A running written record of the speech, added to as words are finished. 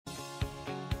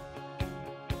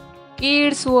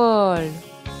Kids World.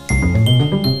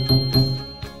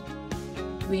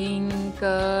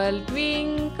 Twinkle,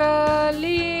 twinkle,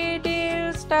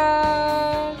 little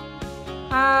star,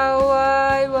 how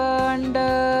I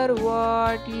wonder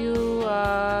what you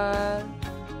are.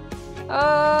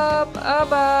 Up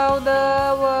above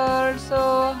the world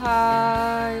so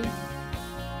high,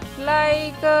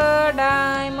 like a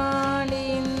diamond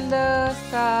in the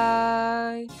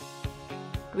sky.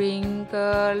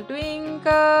 Twinkle,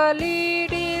 twinkle,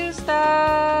 little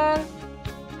star,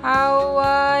 how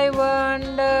I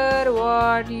wonder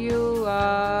what you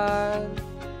are.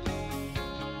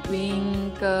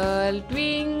 Twinkle,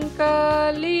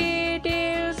 twinkle,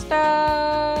 little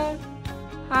star,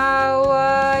 how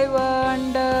I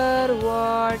wonder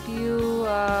what you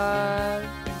are.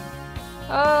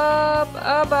 Up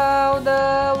above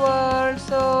the world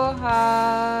so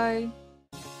high,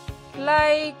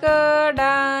 like a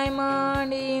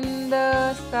diamond in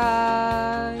the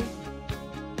sky.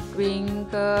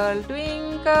 Twinkle,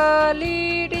 twinkle,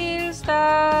 little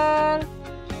star,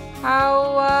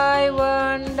 how I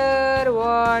wonder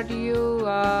what you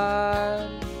are.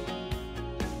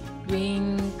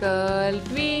 Twinkle,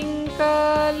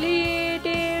 twinkle,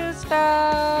 little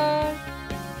star,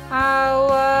 how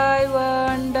I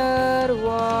wonder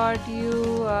what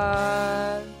you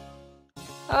are.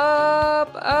 Up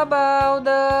above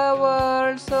the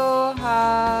world so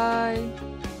high,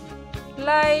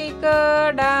 like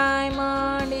a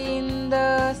diamond in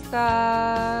the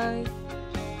sky.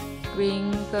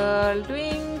 Twinkle,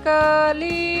 twinkle,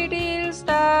 little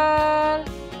star,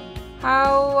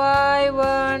 how I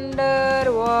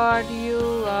wonder what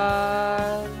you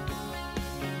are.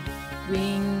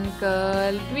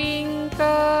 Twinkle,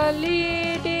 twinkle,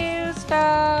 little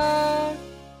star,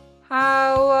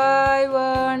 how I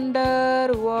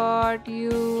wonder what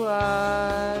you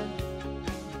are.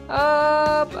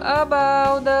 Up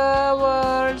above the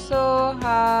world so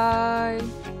high,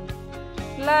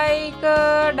 like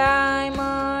a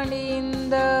diamond in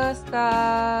the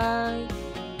sky.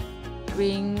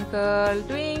 Twinkle,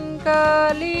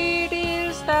 twinkle,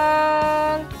 little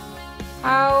star,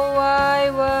 how I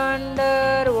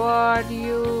wonder what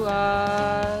you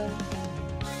are.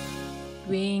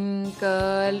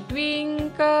 Twinkle,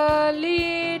 twinkle,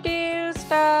 little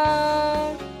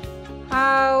star,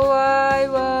 how I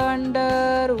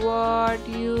wonder what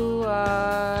you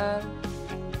are.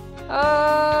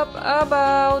 Up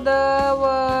above the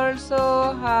world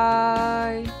so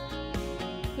high,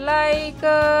 like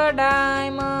a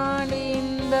diamond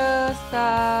in the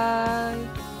sky.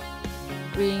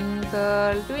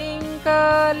 Twinkle,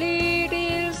 twinkle,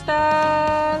 little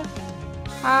star,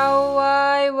 how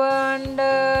I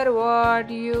wonder what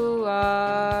you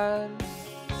are.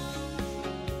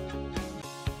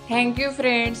 Thank you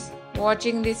friends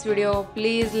watching this video.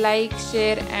 Please like,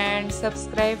 share and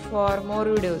subscribe for more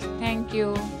videos. Thank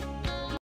you.